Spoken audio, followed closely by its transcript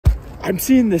I'm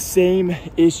seeing the same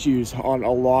issues on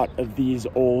a lot of these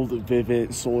old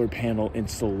Vivint solar panel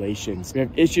installations. We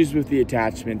have issues with the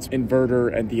attachments,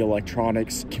 inverter and the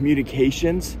electronics,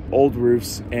 communications, old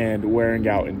roofs, and wearing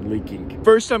out and leaking.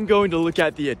 First, I'm going to look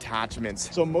at the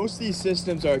attachments. So most of these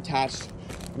systems are attached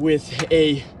with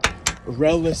a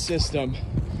reliance system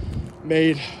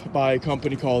made by a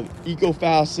company called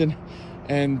EcoFasten,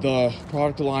 and the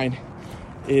product line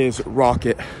is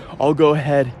Rocket. I'll go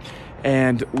ahead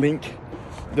and link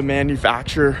the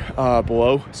manufacturer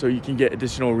below so you can get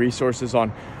additional resources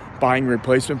on buying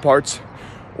replacement parts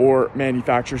or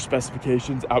manufacturer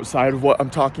specifications outside of what I'm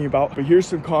talking about. But here's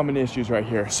some common issues right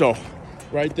here. So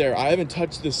right there, I haven't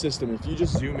touched this system. If you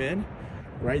just zoom in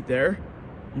right there,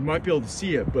 you might be able to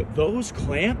see it, but those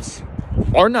clamps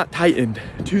are not tightened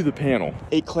to the panel.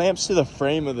 It clamps to the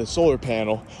frame of the solar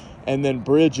panel and then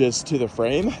bridges to the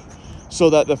frame, so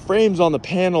that the frames on the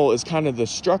panel is kind of the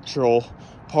structural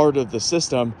part of the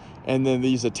system, and then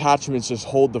these attachments just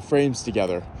hold the frames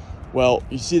together. Well,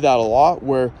 you see that a lot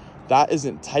where that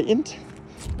isn't tightened,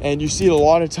 and you see it a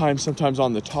lot of times, sometimes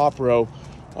on the top row,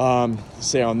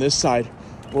 say on this side,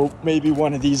 where maybe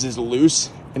one of these is loose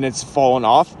and it's fallen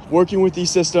off. Working with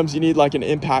these systems, you need like an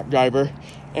impact driver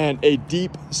and a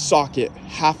deep socket,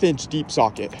 1/2 inch deep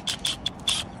socket.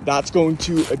 That's going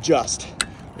to adjust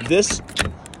this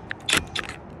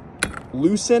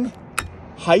loosen,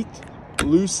 height,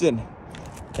 loosen.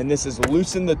 And this is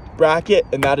loosen the bracket,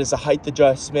 and that is a height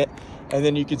adjustment. And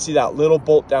then you can see that little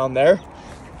bolt down there.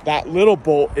 That little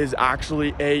bolt is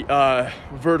actually a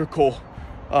vertical,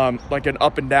 like an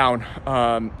up and down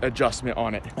adjustment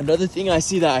on it. Another thing I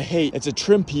see that I hate, it's a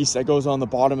trim piece that goes on the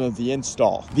bottom of the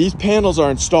install. These panels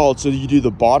are installed so you do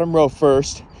the bottom row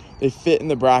first, they fit in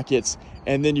the brackets,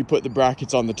 and then you put the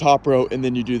brackets on the top row, and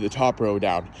then you do the top row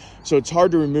down. So it's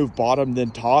hard to remove bottom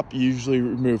then top. You usually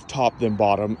remove top then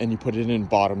bottom, and you put it in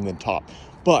bottom then top.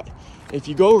 But if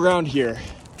you go around here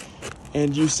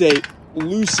and you say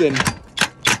loosen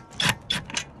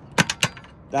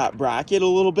that bracket a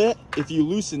little bit, if you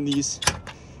loosen these,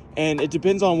 and it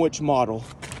depends on which model,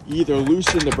 you either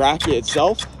loosen the bracket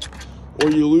itself or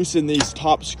you loosen these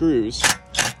top screws.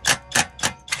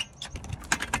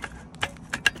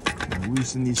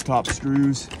 Loosen these top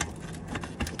screws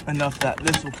enough that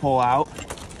this will pull out.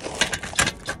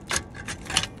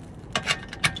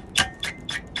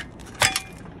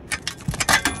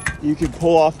 You can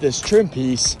pull off this trim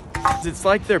piece. It's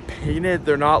like they're painted,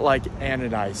 they're not like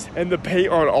anodized. And the paint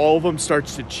on all of them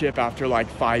starts to chip after like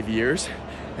 5 years.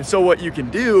 And so what you can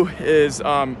do is,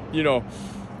 you know,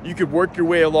 you could work your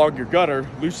way along your gutter,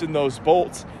 loosen those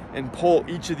bolts, and pull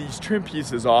each of these trim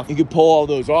pieces off. You could pull all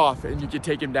those off, and you could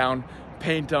take them down,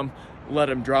 paint them, let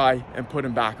them dry, and put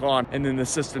them back on. And then the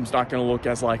system's not gonna look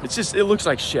as like, it looks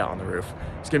like shit on the roof.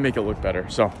 It's gonna make it look better.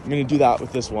 So I'm gonna do that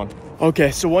with this one.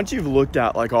 Okay, so once you've looked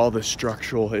at like all the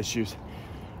structural issues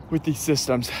with these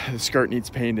systems, the skirt needs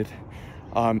painted.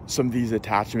 Some of these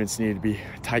attachments need to be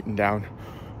tightened down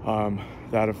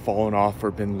that have fallen off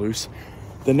or been loose.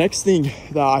 The next thing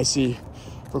that I see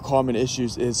for common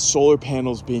issues is solar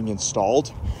panels being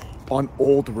installed on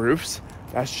old roofs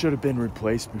that should have been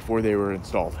replaced before they were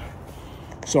installed.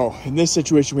 So in this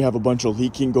situation, we have a bunch of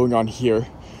leaking going on here.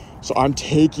 So I'm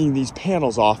taking these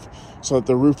panels off so that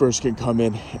the roofers can come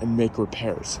in and make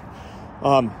repairs.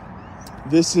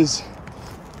 This is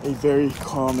a very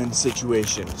common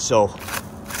situation. So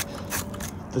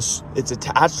it's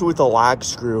attached with a lag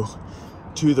screw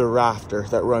to the rafter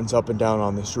that runs up and down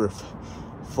on this roof.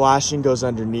 Flashing goes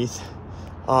underneath.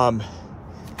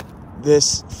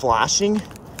 This flashing,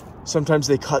 sometimes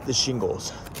they cut the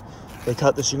shingles. They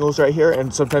cut the shingles right here,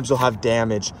 and sometimes they'll have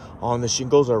damage on the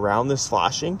shingles around this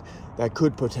flashing that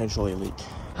could potentially leak.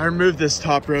 I removed this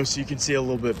top row so you can see a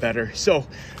little bit better. So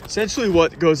essentially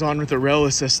what goes on with the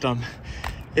reliance system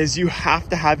is you have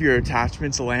to have your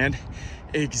attachments land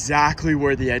exactly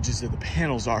where the edges of the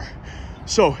panels are.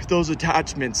 So if those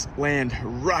attachments land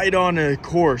right on a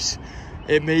course,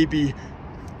 it may be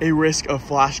a risk of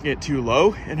flashing it too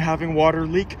low and having water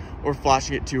leak, or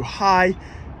flashing it too high,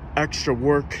 extra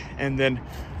work. And then,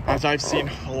 as I've seen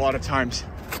a lot of times,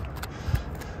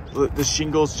 the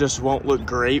shingles just won't look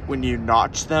great when you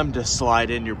notch them to slide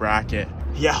in your bracket.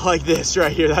 Yeah, like this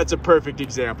right here. That's a perfect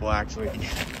example, actually.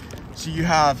 So you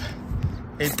have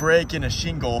a break in a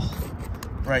shingle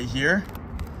right here,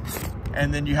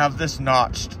 and then you have this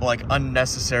notched like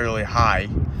unnecessarily high.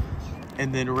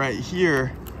 And then right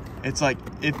here, it's like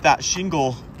if that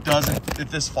shingle doesn't, if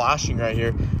this flashing right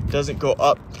here doesn't go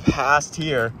up past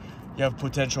here, you have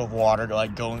potential of water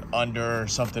like going under or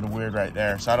something weird right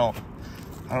there. So I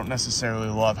don't necessarily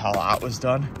love how that was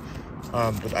done.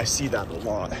 but I see that a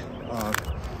lot.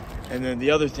 And then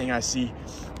the other thing I see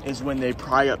is when they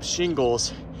pry up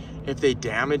shingles, if they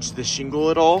damage the shingle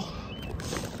at all,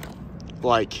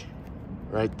 like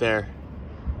right there,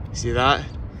 see that?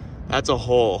 That's a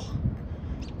hole.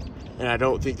 And I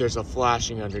don't think there's a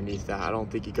flashing underneath that. I don't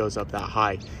think it goes up that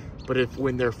high. But if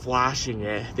when they're flashing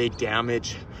it, they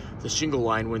damage the shingle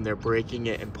line when they're breaking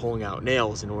it and pulling out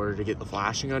nails in order to get the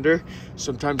flashing under,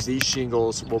 sometimes these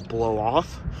shingles will blow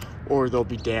off or they'll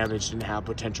be damaged and have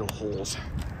potential holes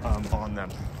on them.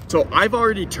 So I've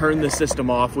already turned the system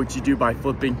off, which you do by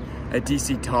flipping a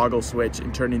DC toggle switch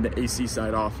and turning the AC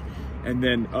side off, and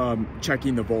then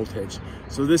checking the voltage.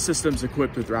 So this system's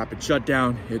equipped with rapid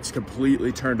shutdown. It's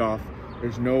completely turned off.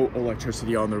 There's no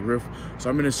electricity on the roof. So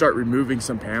I'm gonna start removing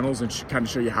some panels and kind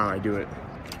of show you how I do it.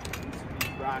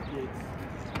 Brackets.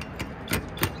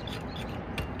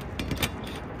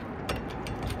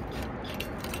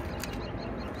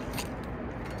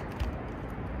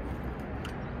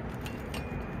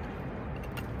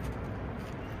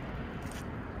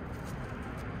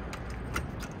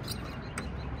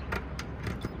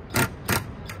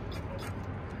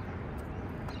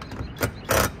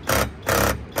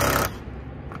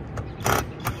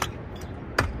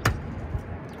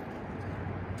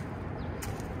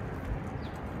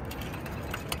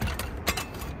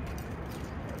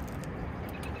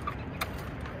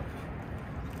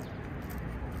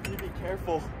 Be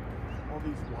careful, all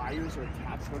these wires are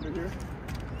attached under here.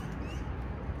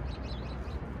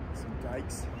 Some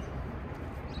dikes.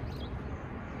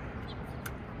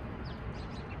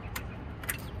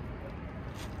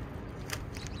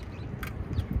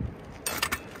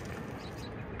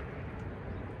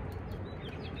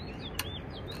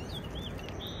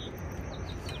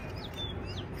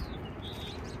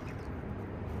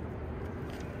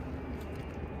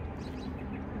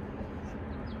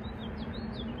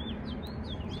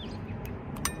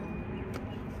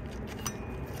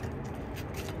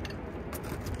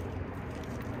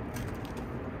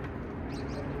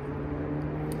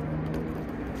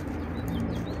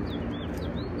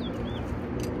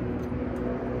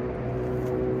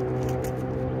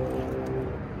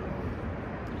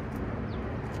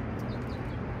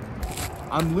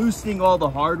 I'm loosening all the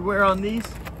hardware on these,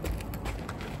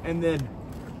 and then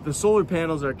the solar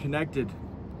panels are connected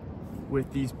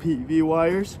with these PV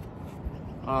wires.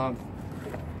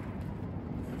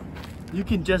 You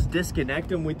can just disconnect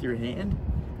them with your hand,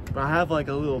 but I have like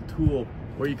a little tool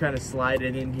where you kind of slide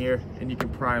it in here and you can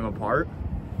pry them apart.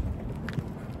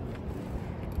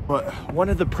 But one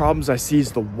of the problems I see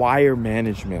is the wire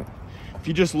management. If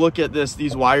you just look at this,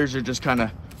 these wires are just kind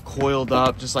of coiled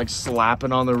up, just like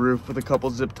slapping on the roof with a couple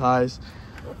zip ties.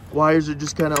 Wires are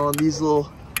just kind of on these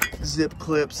little zip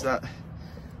clips that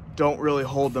don't really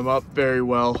hold them up very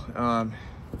well.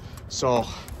 So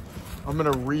I'm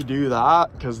gonna redo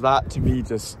that, because that to me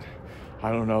just,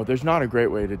 I don't know, there's not a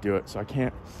great way to do it. So I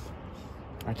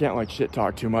can't like shit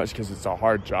talk too much, because it's a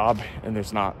hard job and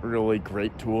there's not really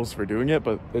great tools for doing it,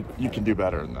 but you can do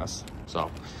better than this. So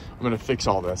I'm gonna fix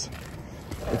all this.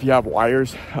 If you have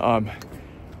wires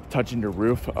touching your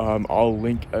roof, I'll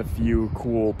link a few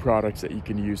cool products that you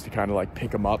can use to kind of like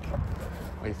pick them up.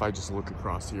 Like if I just look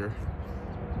across here,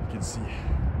 you can see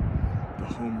the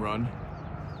home run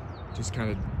just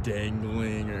kind of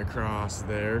dangling across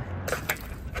there.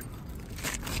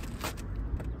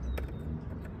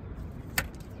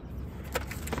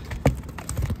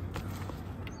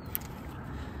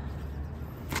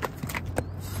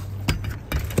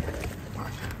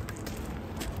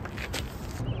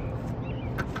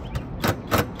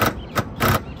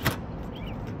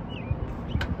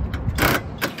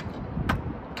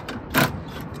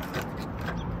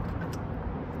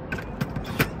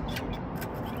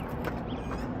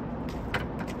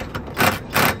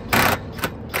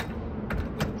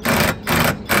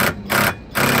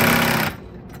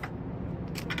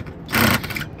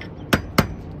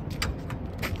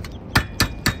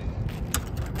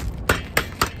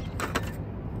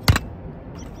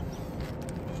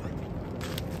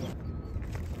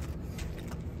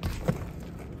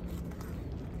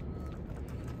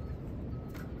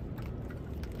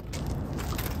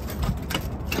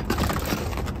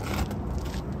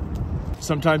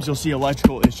 Sometimes you'll see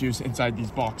electrical issues inside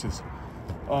these boxes.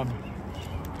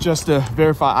 Just to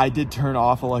verify, I did turn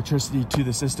off electricity to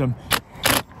the system.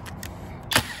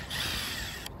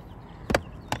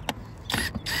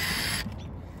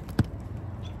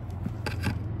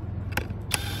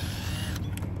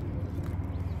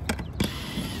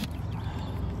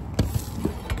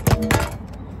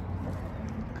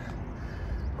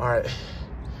 All right,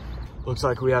 looks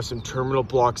like we have some terminal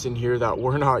blocks in here that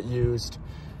were not used.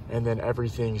 and then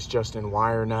everything's just in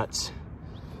wire nuts.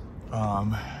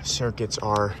 Circuits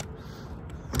are,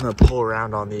 I'm gonna pull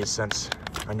around on these since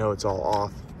I know it's all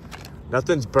off.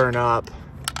 Nothing's burnt up,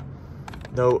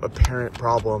 no apparent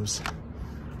problems.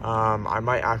 I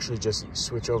might actually just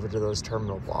switch over to those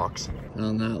terminal blocks.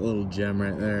 On that little gem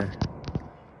right there.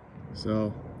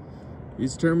 So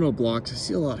these terminal blocks, I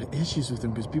see a lot of issues with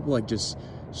them because people like just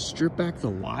strip back the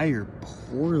wire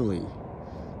poorly.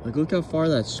 Like, look how far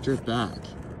that's stripped back.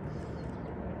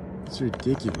 It's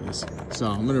ridiculous. So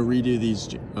I'm gonna redo these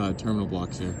terminal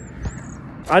blocks here.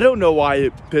 I don't know why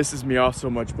it pisses me off so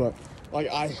much, but like,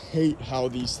 I hate how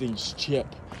these things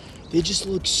chip. They just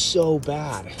look so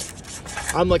bad.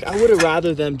 I'm like, I would have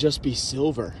rather them just be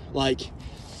silver. Like,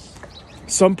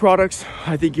 some products,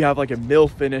 I think you have like a mill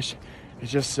finish,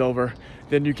 it's just silver.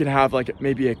 Then you can have like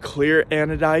maybe a clear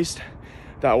anodized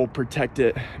that will protect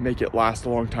it, make it last a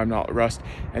long time, not rust.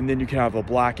 And then you can have a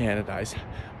black anodized.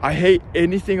 I hate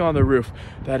anything on the roof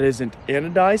that isn't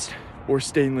anodized or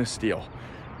stainless steel.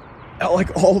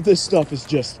 Like, all of this stuff is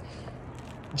just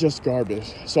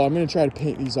garbage. So I'm gonna try to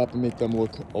paint these up and make them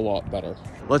look a lot better.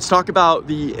 Let's talk about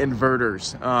the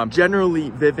inverters.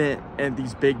 Generally, Vivint and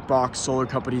these big box solar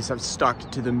companies have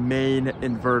stuck to the main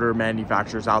inverter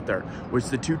manufacturers out there, which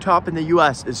the two top in the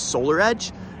US is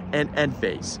SolarEdge and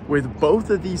Enphase. With both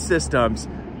of these systems,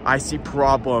 I see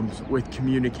problems with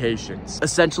communications.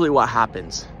 Essentially what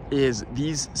happens is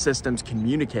these systems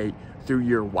communicate through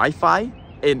your Wi-Fi,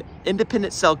 an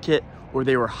independent cell kit, or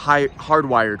they were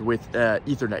hardwired with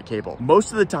Ethernet cable.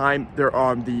 Most of the time, they're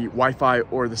on the Wi-Fi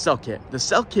or the cell kit. The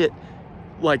cell kit,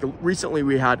 like recently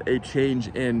we had a change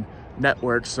in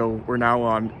network, so we're now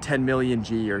on 10 million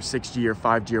G or 6G or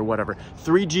 5G or whatever.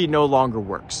 3G no longer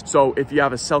works. So if you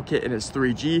have a cell kit and it's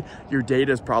 3G, your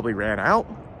data's probably ran out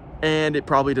and it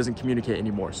probably doesn't communicate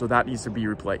anymore. So that needs to be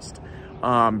replaced.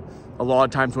 A lot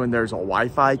of times when there's a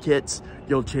Wi-Fi kits,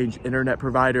 you'll change internet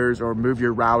providers or move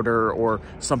your router, or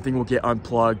something will get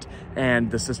unplugged and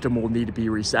the system will need to be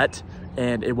reset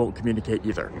and it won't communicate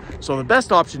either. So the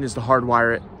best option is to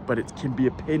hardwire it, but it can be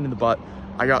a pain in the butt.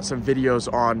 I got some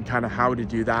videos on kind of how to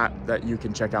do that you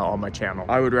can check out on my channel.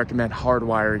 I would recommend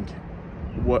hardwiring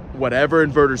whatever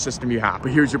inverter system you have.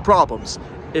 But here's your problems.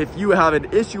 If you have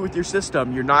an issue with your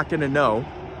system, you're not gonna know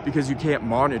because you can't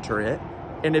monitor it.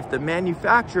 And if the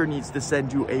manufacturer needs to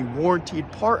send you a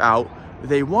warranted part out,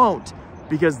 they won't,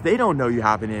 because they don't know you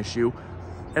have an issue.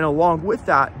 And along with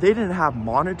that, they didn't have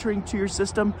monitoring to your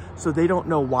system, so they don't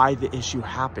know why the issue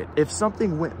happened. If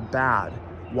something went bad,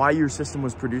 why your system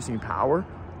was producing power,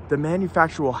 the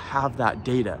manufacturer will have that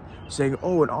data saying,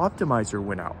 oh, an optimizer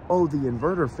went out, oh, the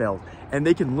inverter failed. And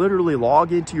they can literally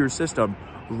log into your system,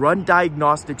 run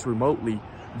diagnostics remotely,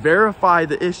 verify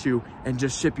the issue, and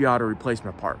just ship you out a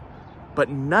replacement part. But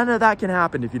none of that can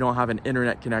happen if you don't have an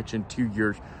internet connection to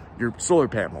your solar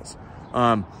panels.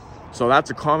 So that's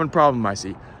a common problem I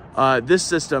see. This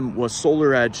system was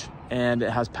SolarEdge and it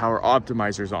has power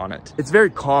optimizers on it. It's very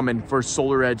common for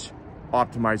SolarEdge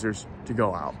optimizers to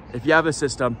go out. If you have a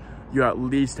system, you at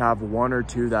least have one or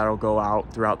two that'll go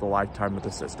out throughout the lifetime of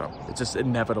the system. It's just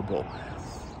inevitable.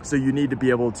 So you need to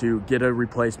be able to get a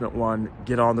replacement one,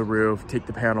 get on the roof, take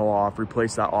the panel off,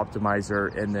 replace that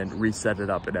optimizer, and then reset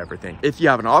it up and everything. If you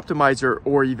have an optimizer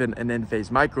or even an Enphase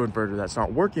microinverter that's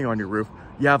not working on your roof,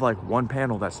 you have like one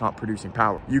panel that's not producing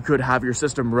power. You could have your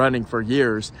system running for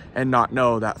years and not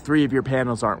know that 3 of your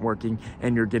panels aren't working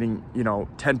and you're getting,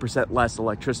 10% less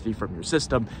electricity from your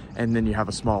system, and then you have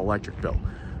a small electric bill.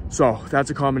 So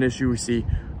that's a common issue we see.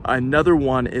 Another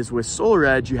one is with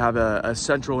SolarEdge, you have a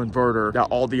central inverter that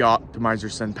all the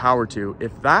optimizers send power to.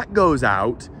 If that goes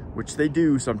out, which they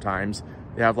do sometimes,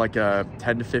 they have like a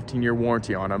 10 to 15 year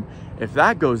warranty on them. If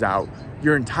that goes out,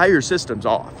 your entire system's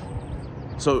off.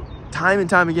 So time and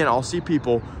time again, I'll see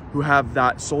people who have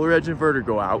that SolarEdge inverter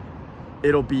go out.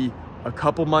 It'll be a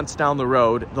couple months down the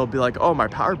road, they'll be like, oh, my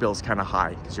power bill's kind of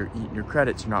high because you're eating your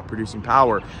credits, you're not producing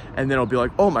power. And then it'll be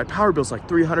like, oh, my power bill's like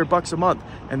 $300 a month.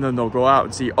 And then they'll go out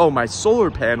and see, oh, my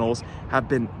solar panels have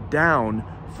been down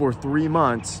for 3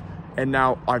 months. And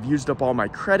now I've used up all my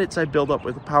credits I built up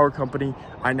with the power company.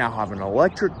 I now have an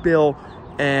electric bill.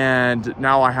 And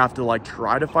now I have to like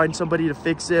try to find somebody to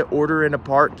fix it, order in a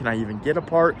part. Can I even get a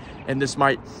part? And this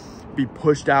might be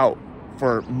pushed out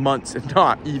for months, if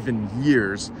not even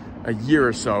years. A year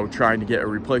or so trying to get a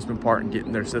replacement part and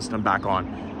getting their system back on.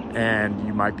 And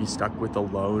you might be stuck with a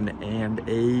loan and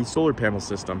a solar panel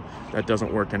system that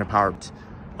doesn't work in a power.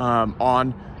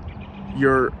 On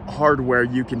your hardware,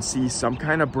 you can see some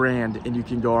kind of brand and you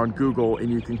can go on Google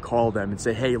and you can call them and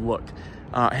say, hey, look,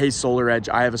 hey, Solar Edge,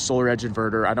 I have a Solar Edge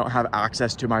inverter. I don't have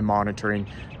access to my monitoring.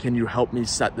 Can you help me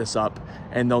set this up?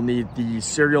 And they'll need the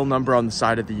serial number on the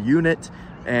side of the unit,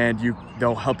 and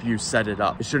they'll help you set it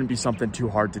up. It shouldn't be something too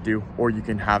hard to do, or you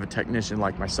can have a technician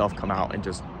like myself come out and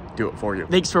just do it for you.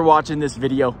 Thanks for watching this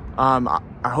video. I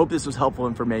hope this was helpful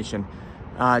information.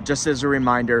 Just as a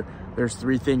reminder, there's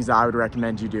 3 things that I would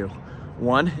recommend you do.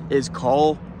 One is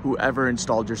call whoever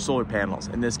installed your solar panels.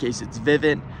 In this case, it's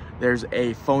Vivint. There's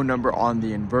a phone number on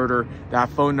the inverter. That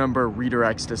phone number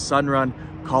redirects to Sunrun.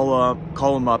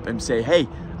 Call them up and say, hey,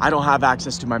 I don't have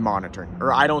access to my monitoring,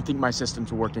 or I don't think my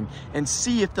system's working, and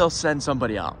see if they'll send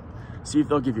somebody out. See if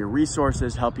they'll give you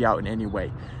resources, help you out in any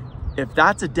way. If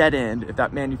that's a dead end, if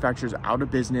that manufacturer's out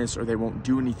of business or they won't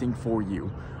do anything for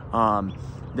you,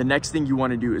 the next thing you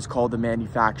want to do is call the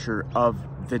manufacturer of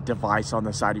the device on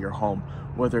the side of your home,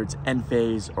 whether it's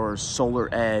Enphase or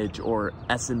Solar Edge or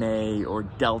SMA or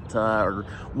Delta or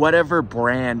whatever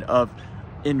brand of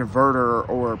inverter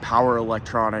or power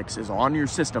electronics is on your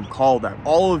system. Call them.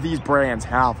 All of these brands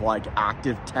have like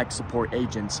active tech support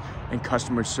agents and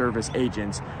customer service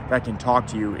agents that can talk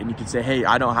to you, and you can say, hey,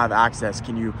 I don't have access.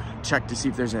 Can you check to see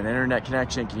if there's an internet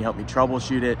connection? Can you help me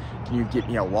troubleshoot it? Can you get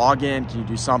me a login? Can you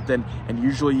do something? And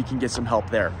usually you can get some help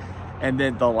there. And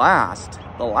then the last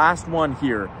one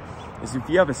here is if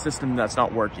you have a system that's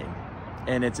not working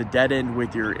and it's a dead end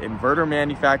with your inverter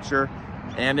manufacturer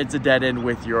and it's a dead end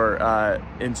with your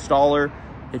installer,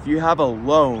 if you have a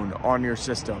loan on your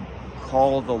system,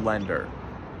 call the lender.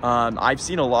 I've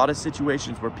seen a lot of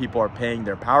situations where people are paying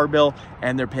their power bill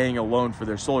and they're paying a loan for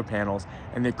their solar panels,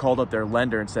 and they called up their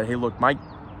lender and said, hey, look, my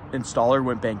installer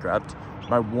went bankrupt.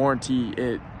 My warranty,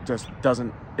 it just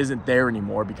isn't there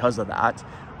anymore because of that.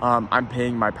 I'm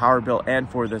paying my power bill and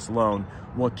for this loan.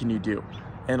 What can you do?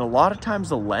 And a lot of times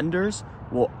the lenders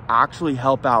will actually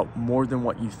help out more than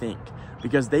what you think,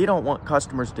 because they don't want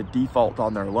customers to default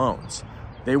on their loans.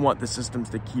 They want the systems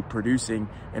to keep producing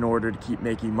in order to keep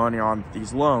making money on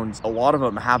these loans. A lot of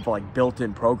them have like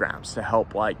built-in programs to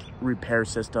help like repair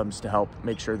systems, to help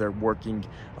make sure they're working,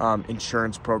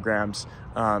 insurance programs,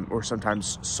 or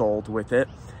sometimes sold with it.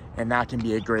 And that can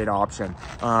be a great option.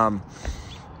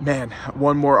 Man,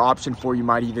 one more option for you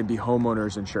might even be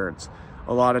homeowners insurance.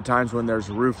 A lot of times when there's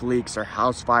roof leaks or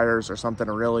house fires or something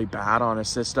really bad on a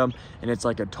system and it's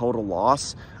like a total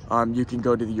loss, you can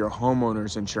go to your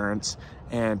homeowners insurance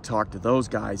and talk to those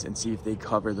guys and see if they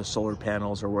cover the solar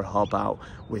panels or will help out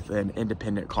with an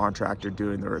independent contractor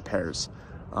doing the repairs.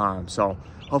 So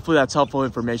hopefully that's helpful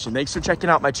information. Thanks for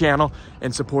checking out my channel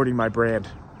and supporting my brand.